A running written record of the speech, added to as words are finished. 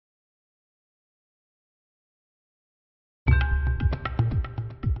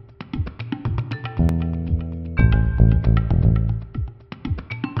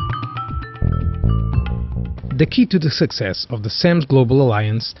The key to the success of the CEMS Global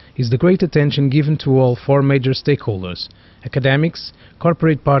Alliance is the great attention given to all four major stakeholders: academics,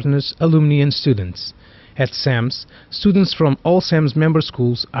 corporate partners, alumni and students. At CEMS, students from all CEMS member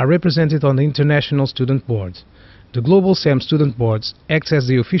schools are represented on the International Student Board. The Global CEMS Student Boards acts as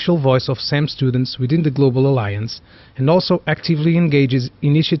the official voice of CEMS students within the Global Alliance and also actively engages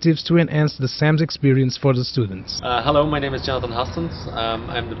initiatives to enhance the CEMS experience for the students. Hello, my name is Jonathan Hastens.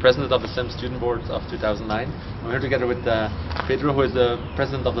 I'm the president of the CEMS Student Board of 2009. I'm here together with Pedro, who is the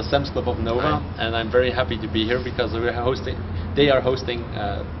president of the CEMS Club of Nova, and I'm very happy to be here because they are hosting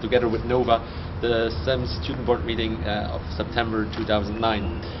together with Nova the CEMS Student Board meeting of September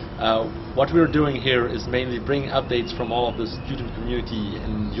 2009. What we're doing here is mainly bringing updates from all of the student community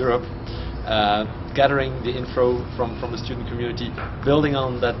in Europe, gathering the info from the student community, building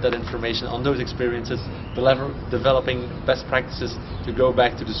on that information, on those experiences, developing best practices to go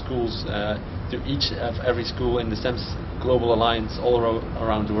back to the schools, to each of every school in the CEMS Global Alliance all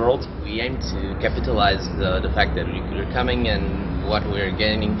around the world. We aim to capitalize the fact that we're coming and what we're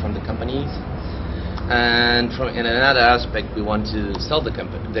gaining from the companies. And in another aspect, we want to sell the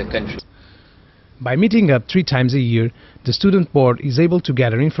country. By meeting up 3 times a year, the student board is able to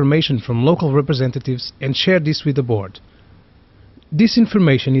gather information from local representatives and share this with the board. This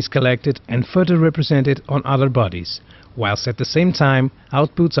information is collected and further represented on other bodies, whilst at the same time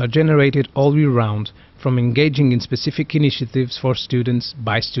outputs are generated all year round from engaging in specific initiatives for students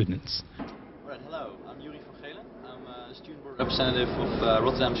by students. Right, hello, I'm Yuri van Gelen. I'm a student board representative of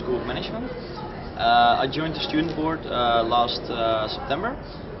Rotterdam School of Management. I joined the student board last September.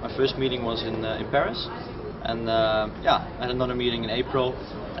 My first meeting was in Paris, and I had another meeting in April.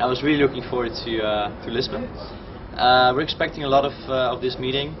 I was really looking forward to Lisbon. We're expecting a lot of this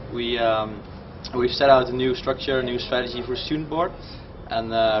meeting. We've set out a new structure, a new strategy for the student board,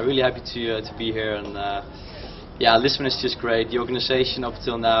 and really happy to be here. And Lisbon is just great. The organization up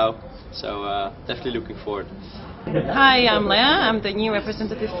till now, so definitely looking forward. Hi, I'm Lea. I'm the new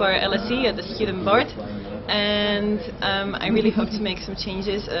representative for LSE at the student board, and I really hope to make some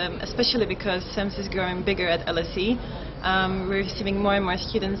changes, especially because CEMS is growing bigger at LSE. We're receiving more and more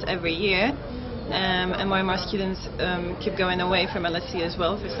students every year, and more students keep going away from LSE as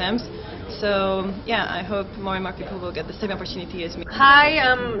well for CEMS. So I hope more and more people will get the same opportunity as me. Hi,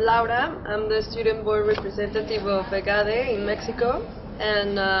 I'm Laura. I'm the student board representative of ECADE in Mexico,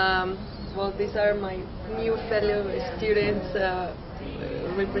 and well, these are my new fellow students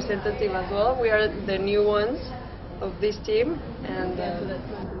representative as well. We are the new ones of this team. And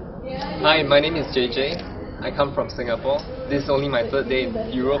Hi, my name is JJ. I come from Singapore. This is only my 3rd day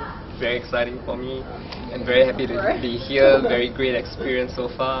in Europe. Very exciting for me and very happy to be here. Very great experience so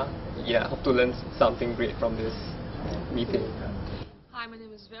far. Hope to learn something great from this meeting. Hi, my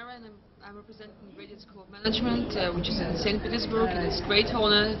name is Vera and I'm representing the Graduate School of Management, which is in St. Petersburg, and it's a great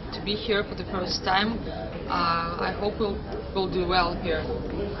honor to be here for the first time. I hope we'll do well here.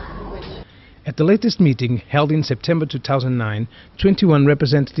 At the latest meeting, held in September 2009, 21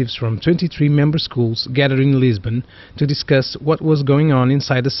 representatives from 23 member schools gathered in Lisbon to discuss what was going on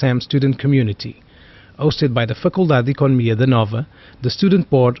inside the CEMS student community. Hosted by the Faculdade Economia de Nova, the student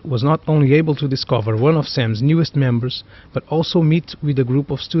board was not only able to discover one of CEMS' newest members, but also meet with a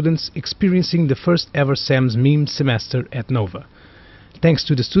group of students experiencing the first ever CEMS MIM semester at Nova. Thanks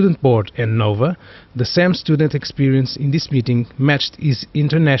to the student board and Nova, the CEMS student experience in this meeting matched his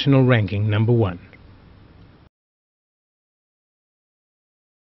international ranking #1.